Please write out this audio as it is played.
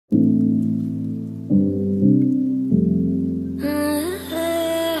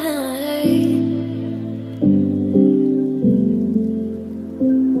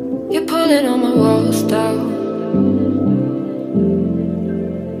the walls down.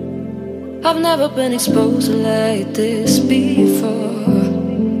 I've never been exposed like this before.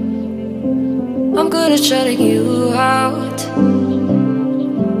 I'm good at shutting you out.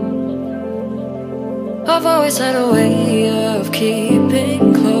 I've always had a way of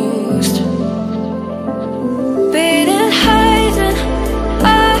keeping closed. Beating, hiding,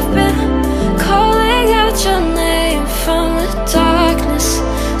 I've been calling out your name from the darkness,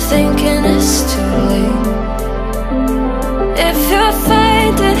 thinking it's too late. If you're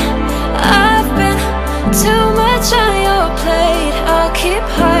finding I've been too much on your plate, I'll keep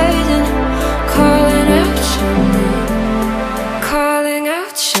hiding, calling out your name, calling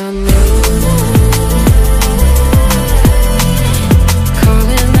out your name.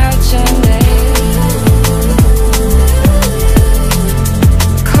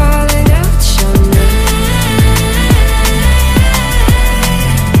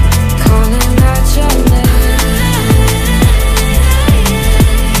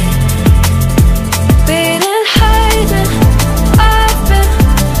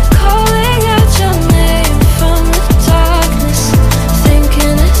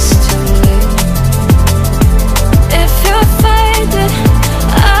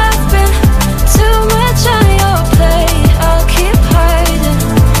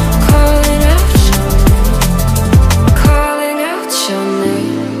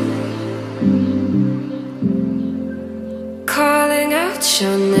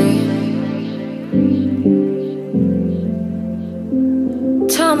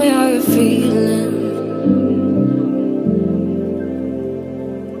 Tell me how you're feeling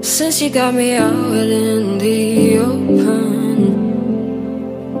since you got me out in the open.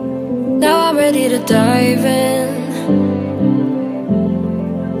 Now I'm ready to dive in.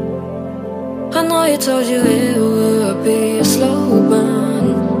 I know you told you it would be a slow burn.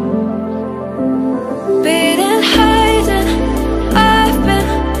 Beating, hiding, I've been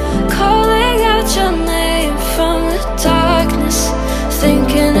calling out your name from the darkness,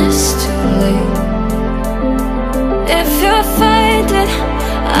 thinking it's too late. If you're finding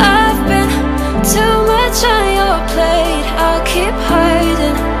I've been too much on your plate, I'll keep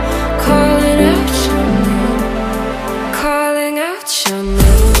hiding, calling out your name, calling out your name.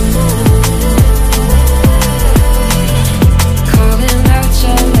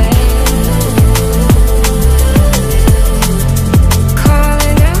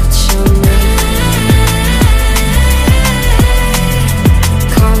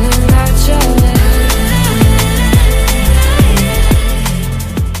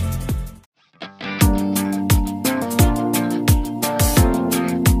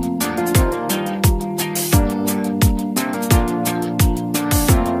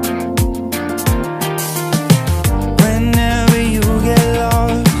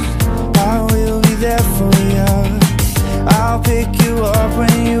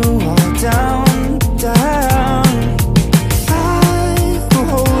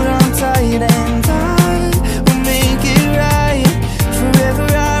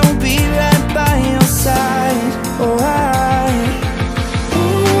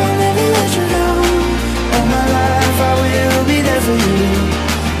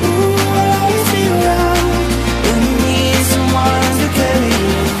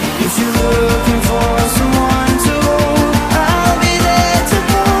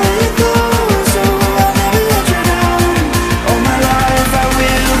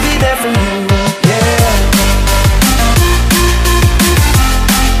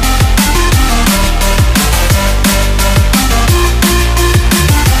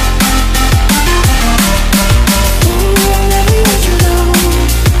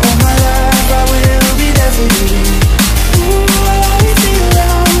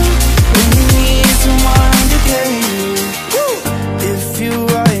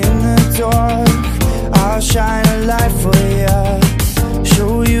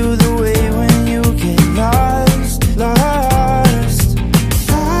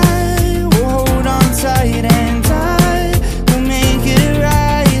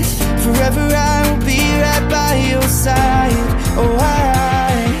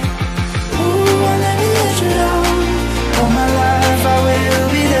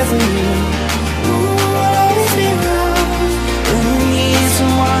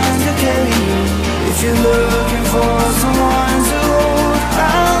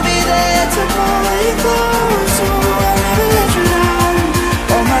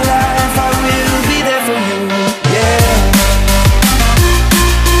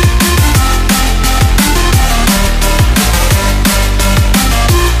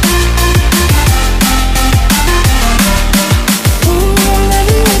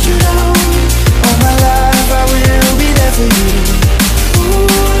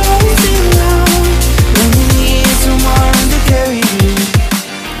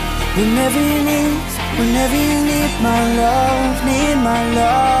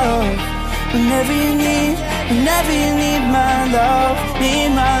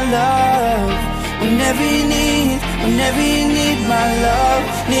 need my love. Whenever you need my love,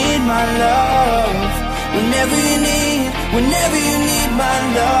 need my love. Whenever you need my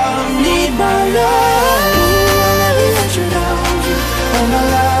love, need my love. Ooh, I'll never let you down. All my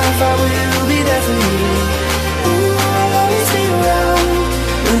life I will be there for you. Ooh, I'll always be around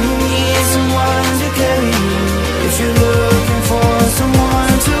when you need someone to carry you. If you're looking for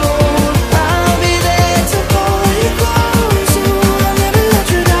someone to hold, I'll be there to pull you close. Ooh, I'll never let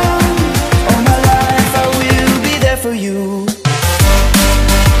you down. All my life I will be there for you.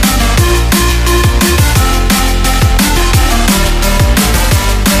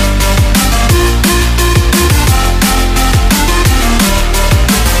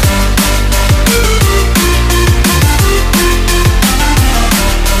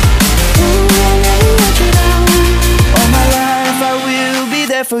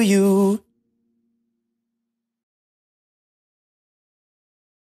 For you.